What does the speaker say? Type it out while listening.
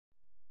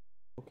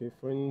Okay,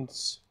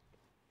 friends,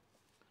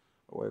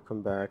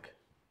 welcome back.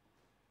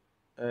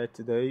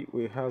 Today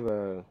we have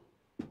a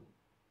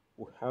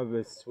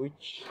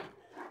switch,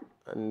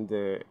 and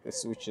the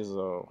switch is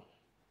look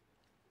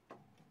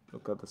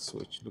at the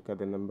switch. Look at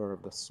the number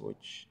of the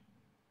switch.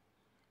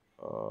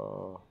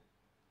 Uh,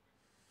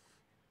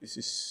 this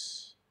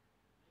is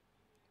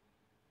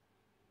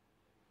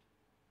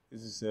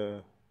this is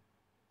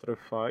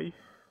 35.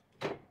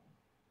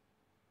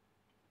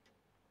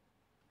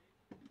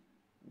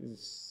 This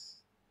is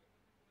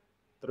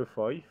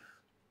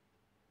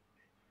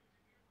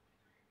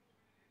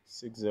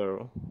 3560.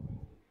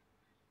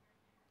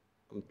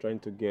 I'm trying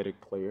to get it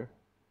clear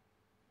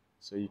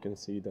so you can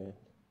see that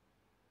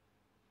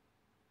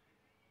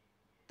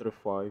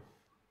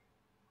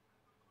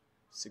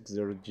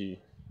 3560G.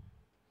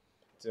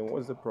 Then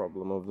what's the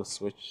problem of the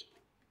switch?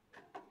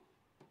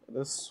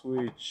 The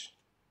switch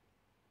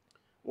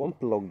won't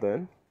plug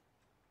then.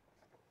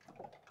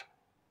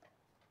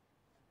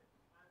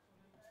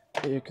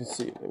 You can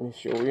see, let me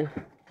show you.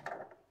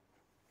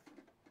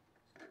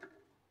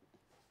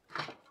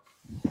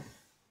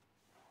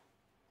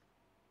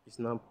 It's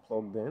not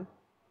plugged in.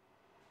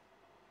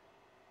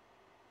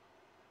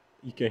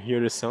 You can hear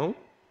the sound,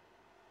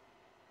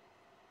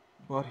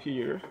 but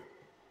here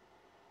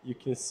you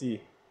can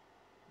see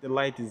the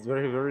light is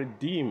very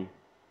dim,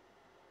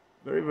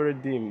 very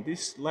dim.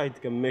 This light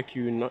can make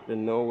you not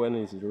know when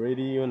it's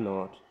ready or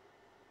not,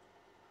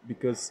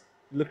 because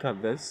look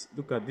at this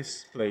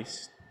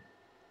place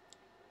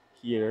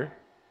here.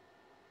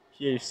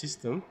 Here is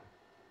system,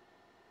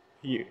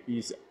 here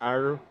is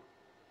RPS,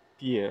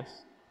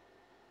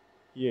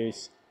 here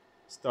is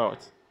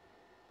start,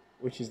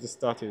 which is the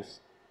status.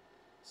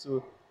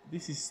 So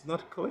this is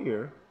not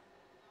clear.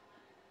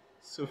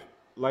 So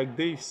like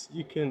this,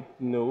 you can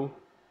know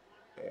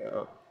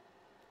uh,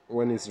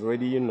 when it's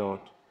ready or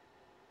not.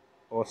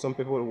 Or some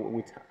people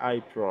with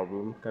eye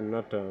problem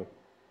cannot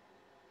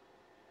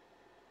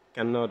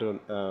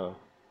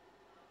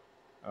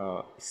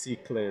see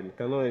clearly,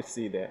 cannot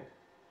see that.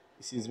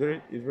 It's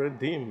very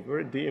dim,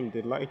 very dim.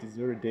 The light is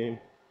very dim.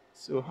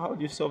 So how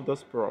do you solve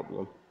this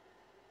problem?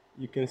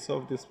 You can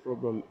solve this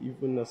problem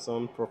even as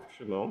a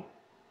professional,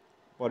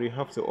 but you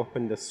have to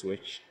open the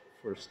switch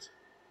first.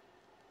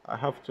 I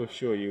have to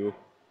show you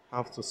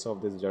how to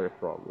solve this very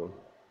problem.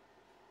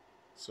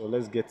 So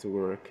let's get to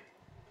work.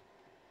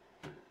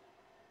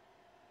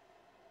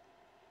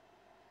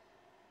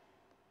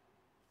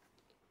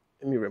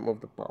 Let me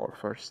remove the power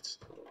first.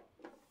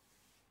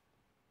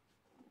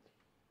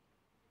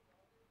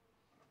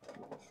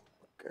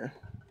 Okay.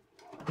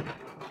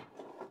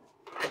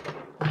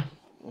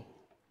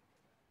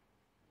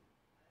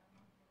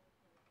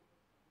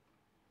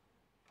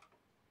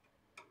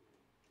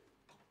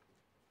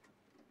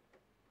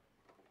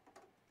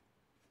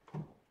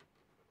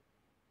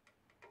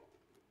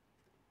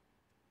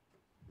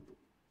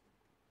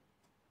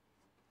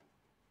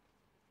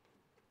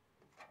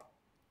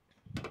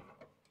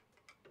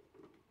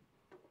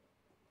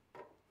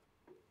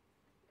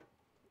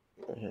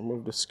 I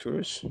remove the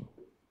screws.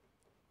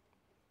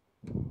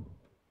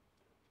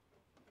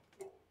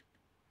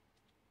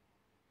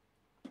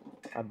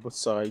 At both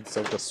sides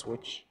of the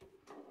switch.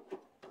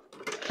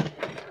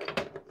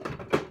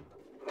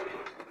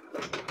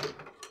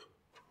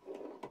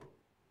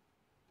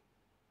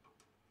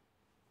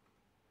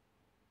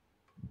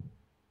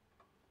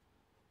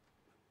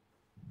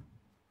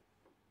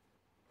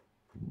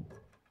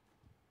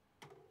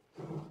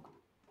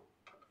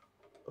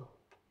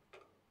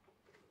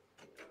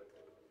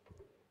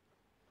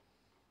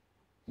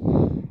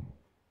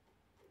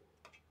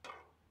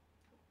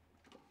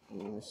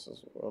 And this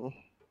as well.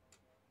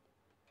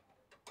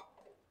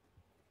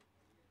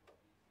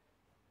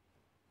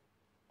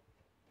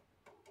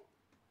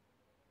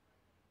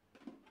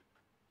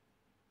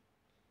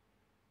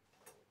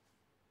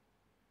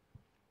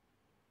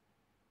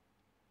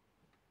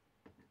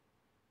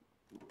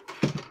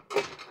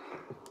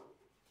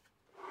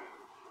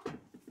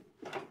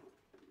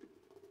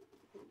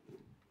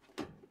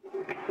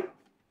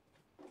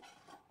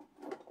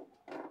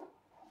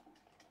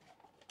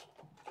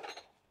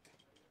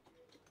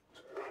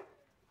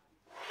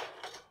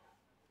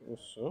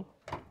 Also,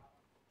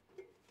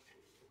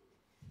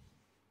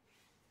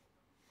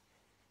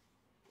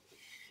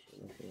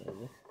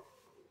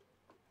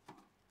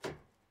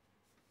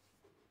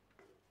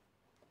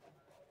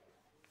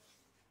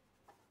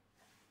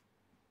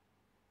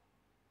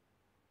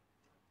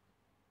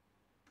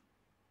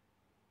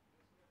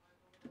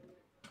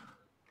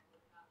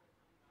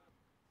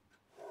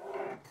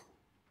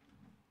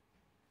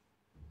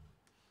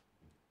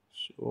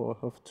 so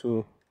I have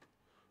to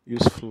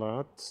use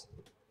flat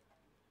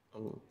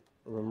and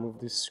remove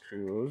these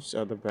screws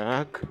at the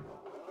back.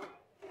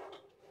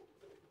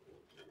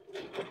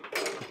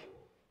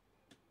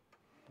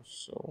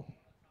 So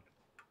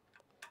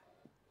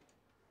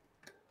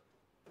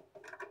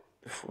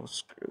the four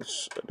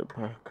screws at the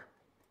back.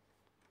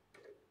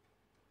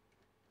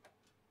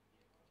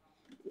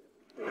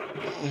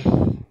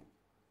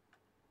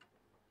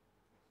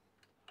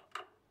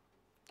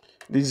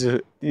 This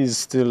is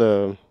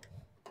still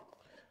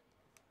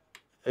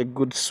a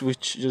good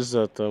switch, just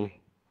that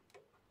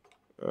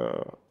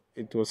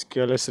it was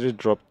carelessly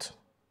dropped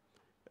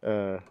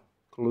uh,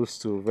 close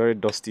to a very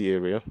dusty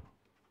area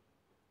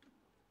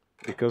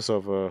because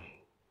of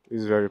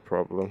this very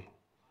problem.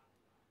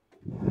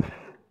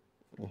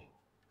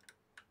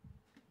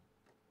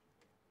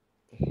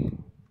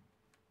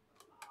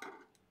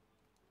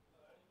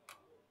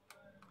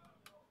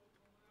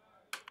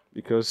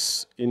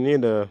 Because you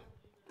need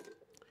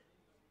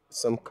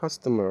some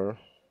customer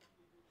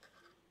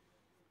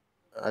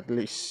at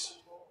least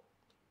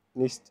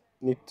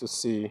need to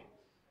see,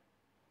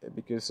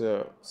 because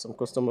some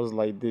customers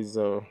like this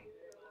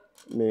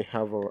may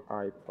have an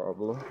eye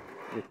problem.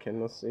 You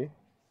cannot see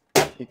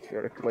it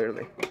very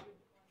clearly.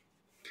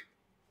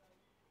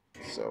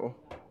 So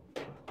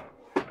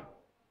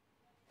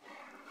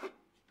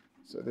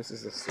this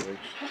is the switch.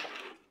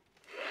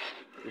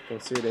 You can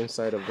see the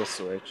inside of the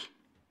switch.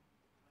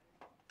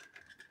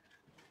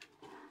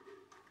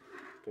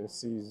 You can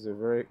see it's a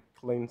very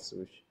clean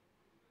switch,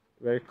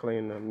 very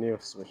clean and new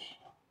switch.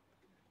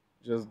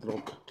 Just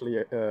dropped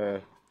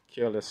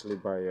carelessly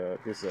by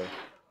this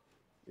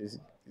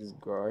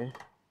guy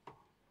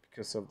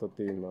because of the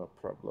dim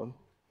problem.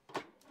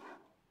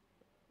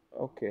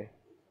 Okay,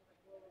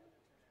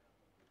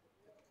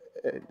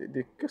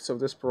 the cause of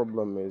this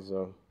problem is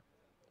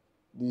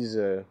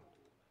this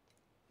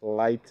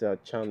light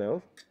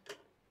channel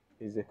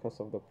is the cause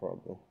of the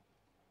problem.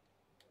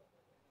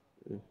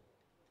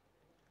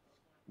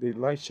 The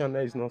light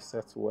channel is not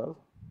set well.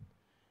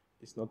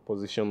 It's not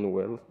positioned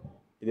well.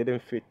 It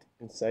didn't fit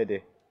inside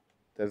it.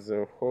 There's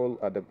a hole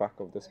at the back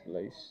of this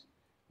place.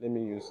 Let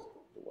me use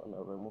the one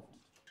I removed.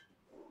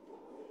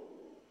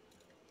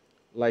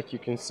 Like you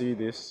can see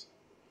this,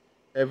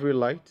 every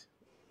light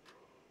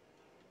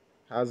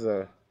has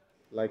a,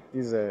 like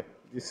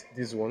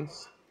these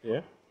ones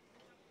here.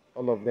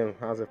 All of them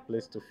has a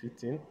place to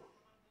fit in.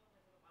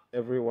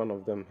 Every one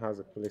of them has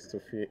a place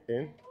to fit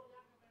in.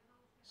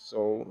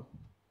 So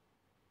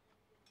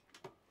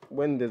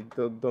when they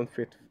don't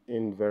fit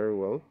in very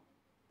well,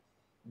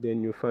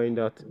 then you find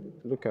that,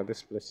 look at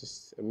this place,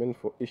 it's meant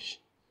for each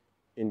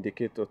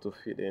indicator to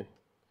fit in.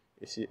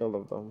 You see all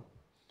of them.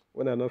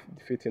 When they're not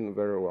fitting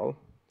very well,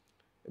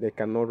 they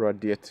cannot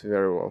radiate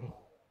very well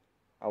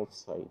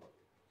outside,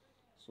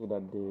 so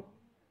that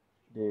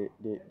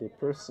the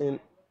person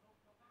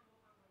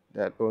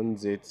that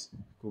owns it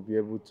could be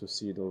able to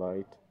see the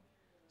light.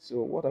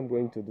 So what I'm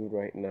going to do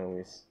right now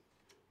is,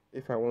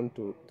 if I want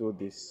to do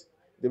this,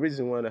 the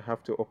reason why I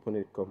have to open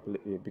it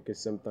completely, because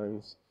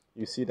sometimes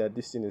you see that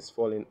this thing is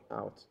falling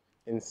out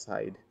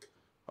inside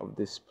of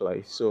this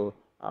place. So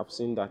I've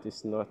seen that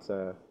it's not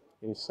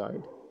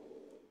inside.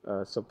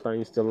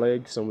 Sometimes the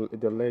leg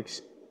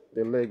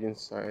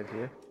inside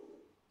here,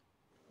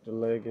 the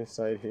leg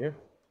inside here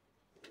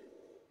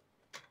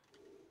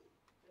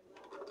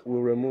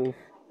will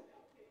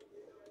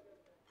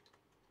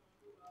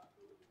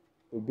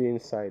be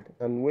inside,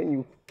 and when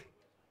you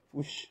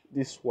push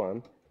this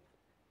one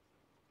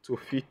to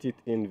fit it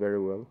in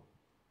very well,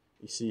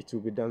 you see it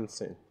will be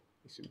dancing.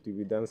 It will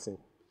be dancing.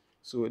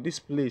 So this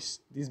place,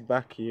 this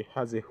back here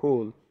has a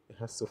hole it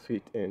has to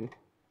fit in.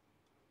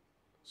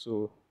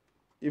 So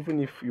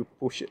even if you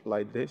push it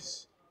like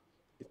this,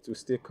 it will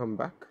still come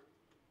back.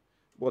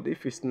 But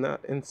if it's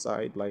not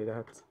inside like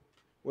that,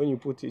 when you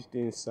put it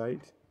inside,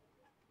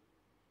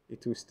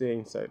 it will stay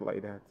inside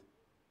like that.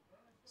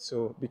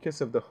 So because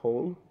of the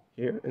hole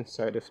here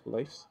inside this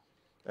place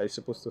that is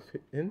supposed to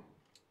fit in,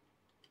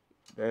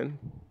 then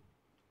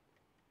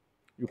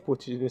you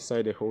put it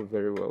inside the hole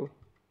very well.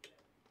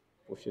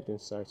 Push it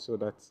inside, so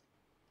that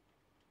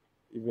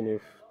even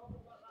if,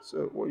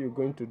 so what you're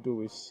going to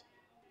do is,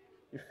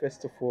 you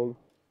first of all,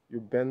 you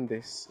bend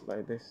this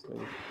like this.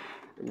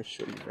 Let me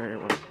show you very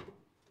well.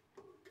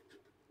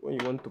 When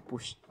you want to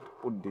put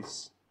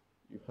this,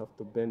 you have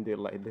to bend it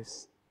like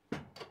this.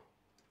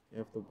 You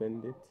have to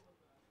bend it.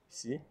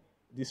 See,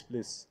 this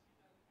place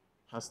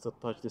has to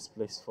touch this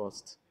place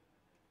first.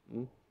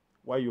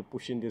 While you're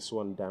pushing this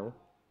one down,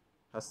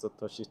 has to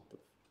touch it,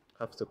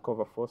 have to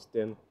cover first.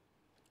 Then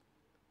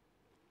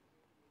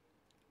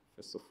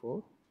first of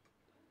all,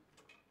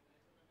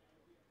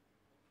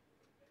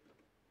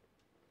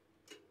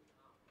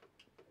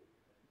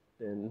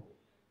 then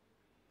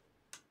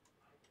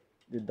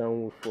the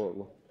down will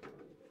follow.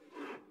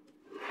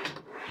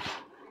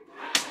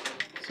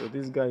 So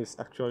this guy is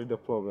actually the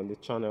problem.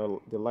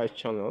 The light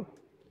channel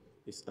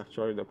is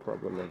actually the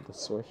problem of the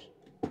switch.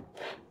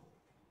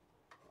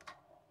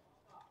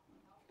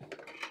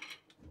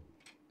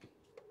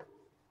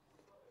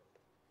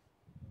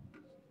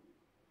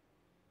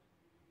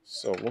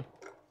 So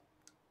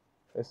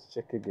let's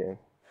check again.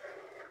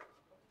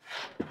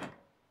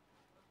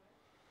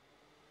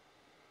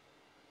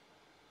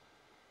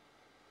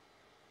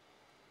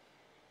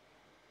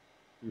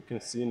 You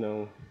can see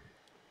now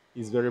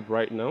it's very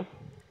bright now.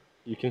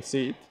 You can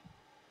see it.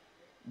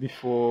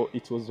 Before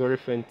it was very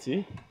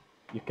fainty.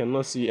 You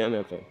cannot see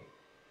anything.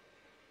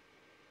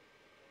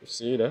 You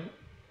see that?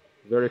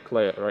 Very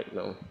clear right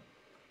now.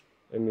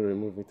 Let me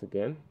remove it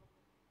again.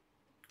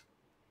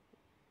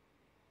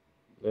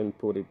 Let me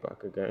put it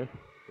back again.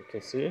 You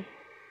can see.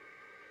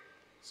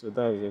 So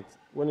that is it.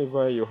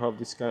 Whenever you have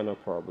this kind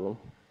of problem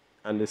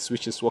and the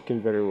switch is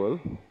working very well,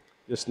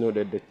 just know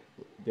that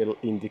the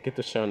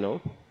indicator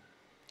channel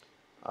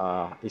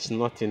is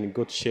not in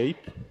good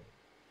shape.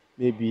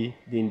 Maybe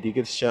the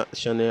indicator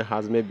channel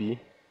has maybe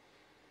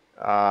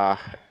uh,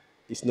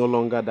 it's no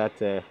longer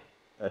that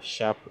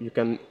sharp. You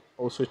can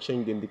also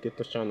change the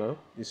indicator channel.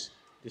 This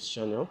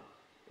channel,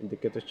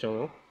 indicator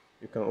channel.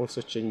 You can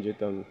also change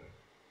it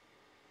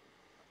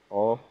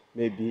or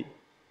maybe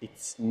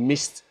it's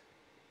missed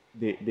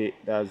the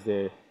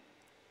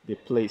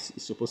place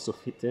it's supposed to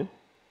fit in.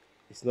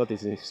 It's not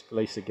in its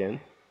place again.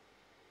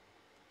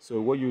 So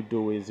what you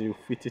do is you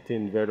fit it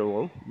in very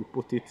well. You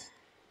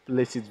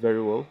place it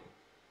very well,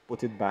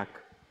 put it back,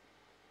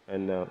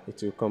 and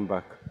it will come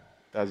back.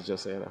 That's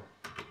just it.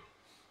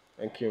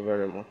 Thank you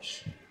very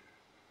much.